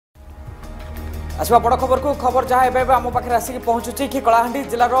आसवा बड़ खबर को खबर जहाँ एवं आम पाखे आसिक पहुंचुची कि कलाहांडी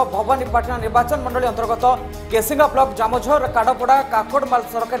जिलार भवानीपाटना निर्वाचन मंडली अंतर्गत केसिंगा ब्लॉक जामझर काडपड़ा काकोडमाल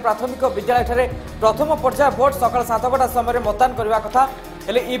सरकारी प्राथमिक विद्यालय प्रथम पर्याय भोट सकाल 7टा समय मतदान करने कथा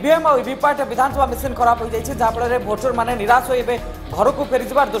हेले ईवीएम और ईवीपैट विधानसभा मेसीन खराब हो जाए जहाँफल भोटर मैंने निराश हो घर को फेरी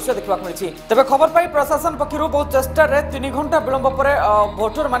जार दृश्य देखा मिली। तेज खबर पाई प्रशासन पक्षर बहुत चेष्टा 3 घंटा विलंब पर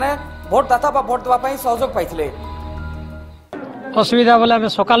भोटर मैंने भोटदाता भोट देवाई सहयोग पाई। असुविधा बोले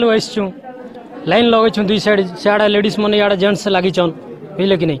सकालू आसचु लाइन लगे दुई साइड सियाड़े लेडीज मैंने इे जेंट्स लगिचन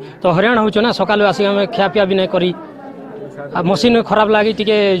बुझे कि नहीं तो हरियाण हो ना सकालू आसिक आम खियापिया भी नहीं करी मशीन खराब लगी टी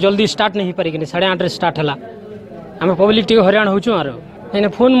जल्दी स्टार्ट नहीं पारिक 8:30 स्टार्ट है आम public T Haryana होचु are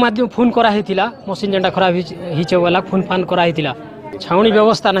phone माध्यम फोन कराई मशीन जेनटा खराब होगा फोन फान कराई छाउनी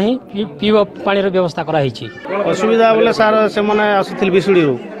व्यवस्था नहीं पीवा पानी व्यवस्था कराई असुविधा बोले सार से मैंने आसुल विशुड़ी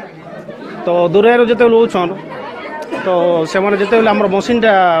तो दूर जो लौन तो से जिते आम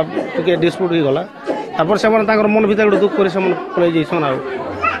मशीनटा टे डिस्प्यूट हो गला तापर से मन भर गोटे दुख कर पलि जाइसन आउ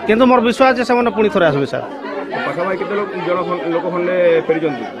किंतु मोर विश्वास से पुणी थे आसबे सार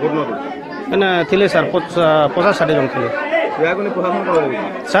मैंने थे सार 50-60 जन थे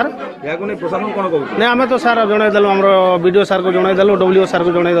सार नहीं आम तो सार जनईदेलु आम वीडियो सार को जनईदेलु डब्ल्यू सार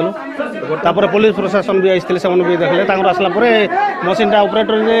को जनईदेलु तापर पुलिस प्रशासन भी आसते से भी देखले आसला मशीनटा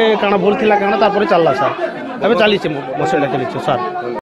ऑपरेटर काण भूल थी काण चलला सार अभी चली मशीनटा चली सार।